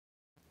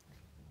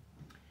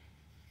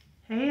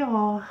Hey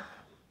y'all,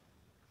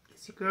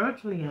 it's your girl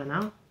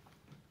Juliana,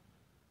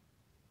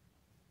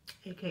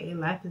 aka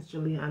Life is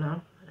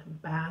Juliana, and I'm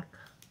back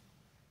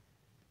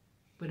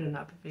with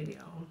another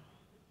video.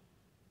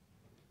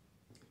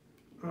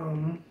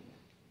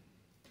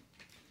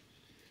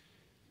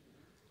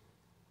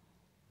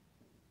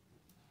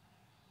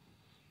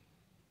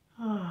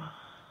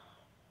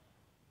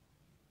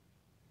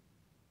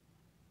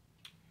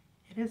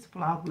 It is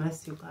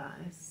Vlogmas, you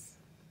guys.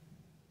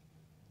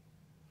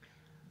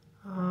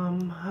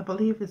 I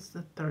believe it's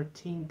the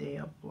 13th day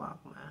of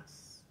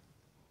Vlogmas.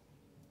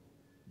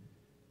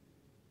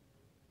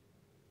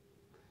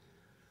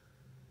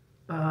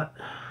 But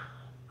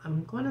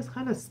I'm going to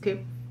kind of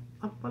skip,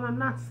 well, I'm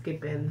not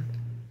skipping,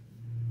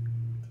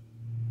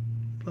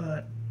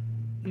 but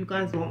you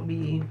guys won't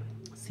be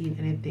seeing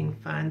anything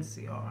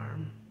fancy or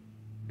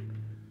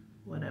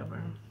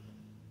whatever.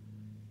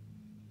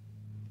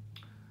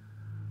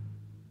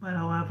 But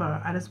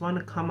however, I just want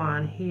to come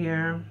on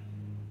here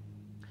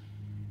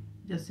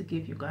just to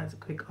give you guys a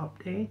quick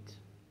update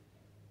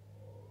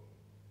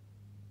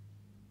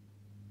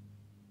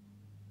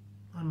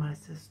on my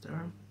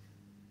sister.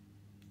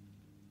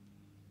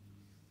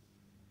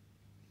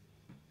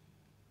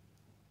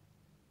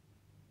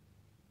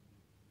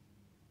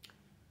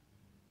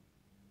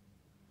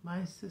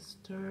 My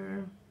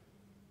sister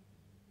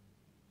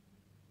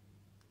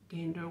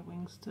gained her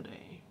wings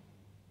today.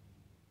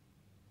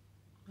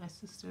 My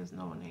sister is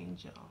now an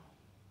angel.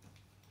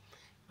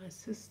 My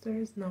sister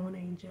is now an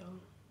angel.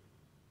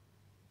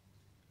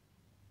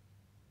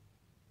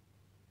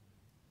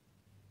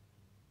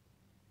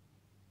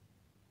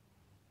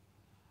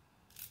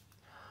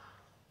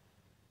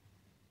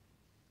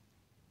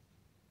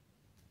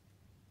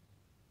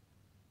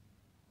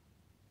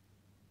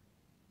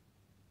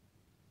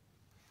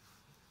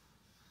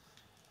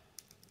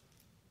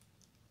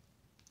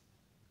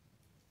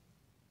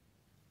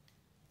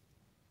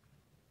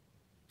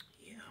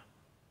 Yeah.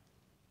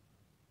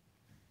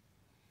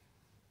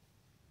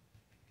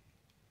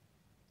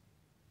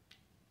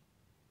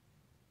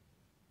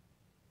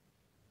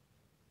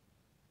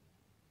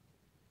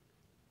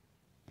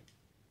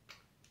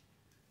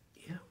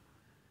 Yeah.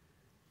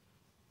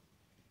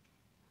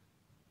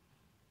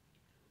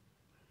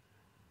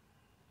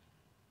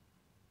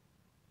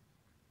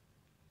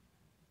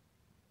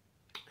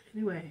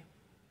 Anyway,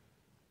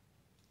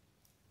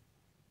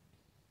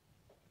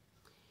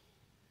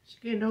 she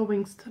gained her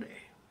wings today.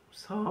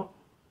 So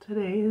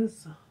today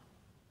is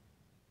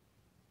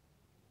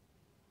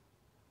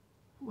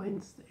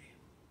Wednesday.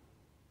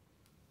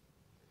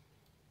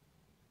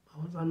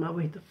 I was on my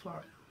way to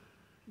Florida.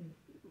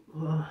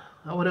 Well,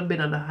 I would have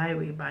been on the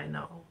highway by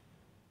now.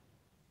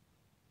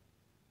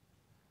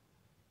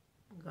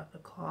 Got the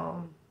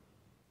call.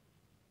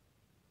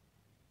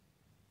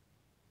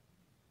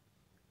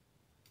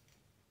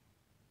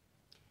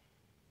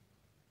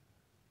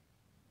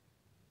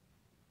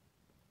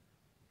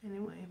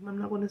 Anyway, I'm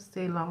not going to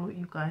stay long with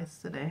you guys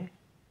today.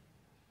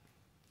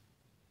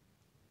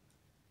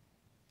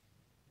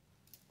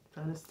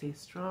 Trying to stay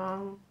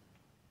strong.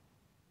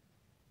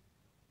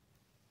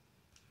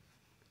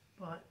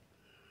 But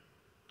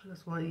I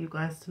just want you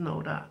guys to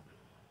know that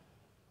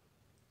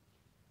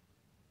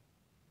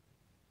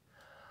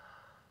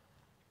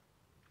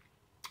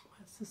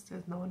my sister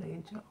is now an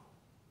angel.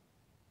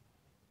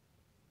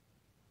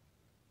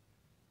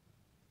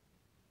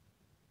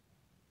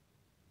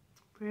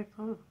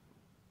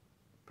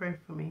 Pray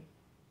for me.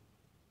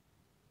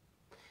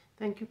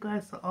 Thank you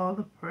guys for all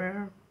the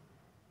prayer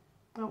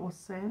that was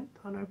sent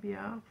on our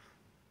behalf.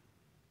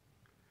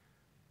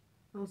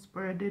 Those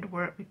prayers did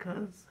work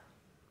because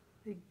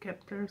it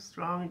kept her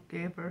strong, it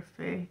gave her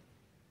faith,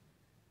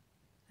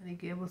 and it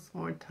gave us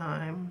more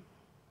time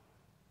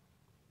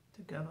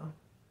together.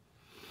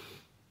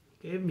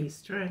 It gave me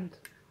strength.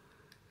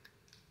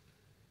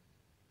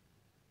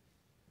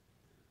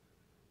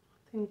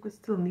 I think we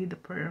still need the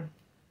prayer.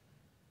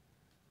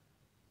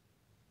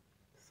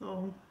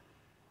 So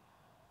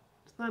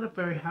it's not a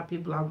very happy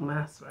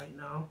Vlogmas right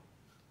now,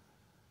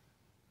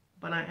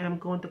 but I am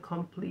going to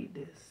complete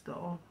this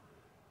though.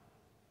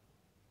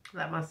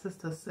 Like my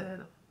sister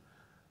said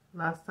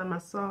last time I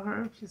saw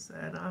her, she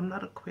said, I'm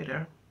not a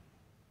quitter.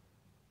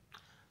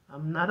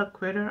 I'm not a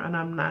quitter, and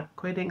I'm not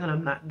quitting, and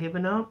I'm not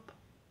giving up.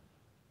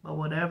 But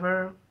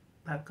whatever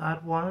that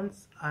God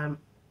wants, I'm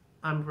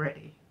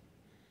ready.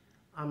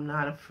 I'm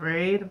not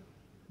afraid,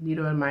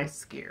 neither am I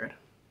scared.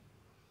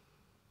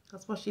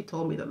 That's what she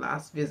told me the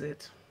last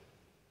visit.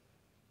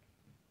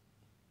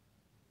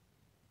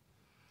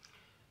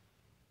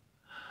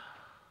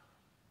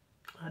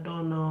 I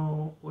don't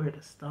know where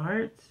to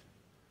start.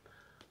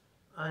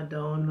 I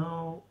don't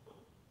know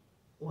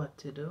what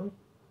to do.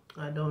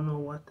 I don't know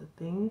what to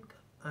think.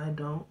 I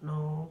don't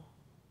know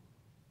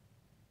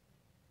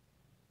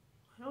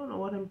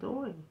what I'm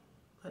doing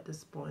at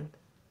this point.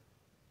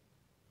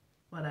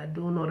 But I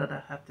do know that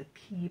I have to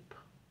keep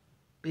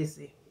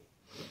busy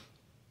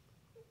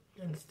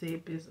and stay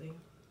busy.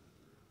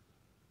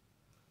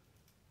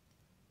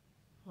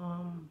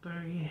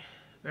 Very,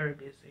 very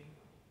busy.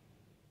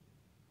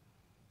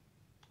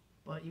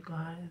 But you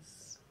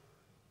guys,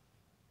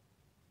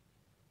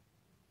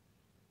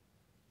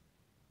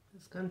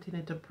 just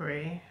continue to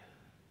pray.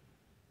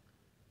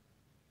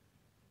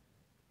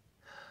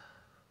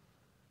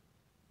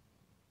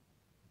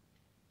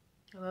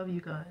 I love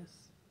you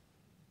guys.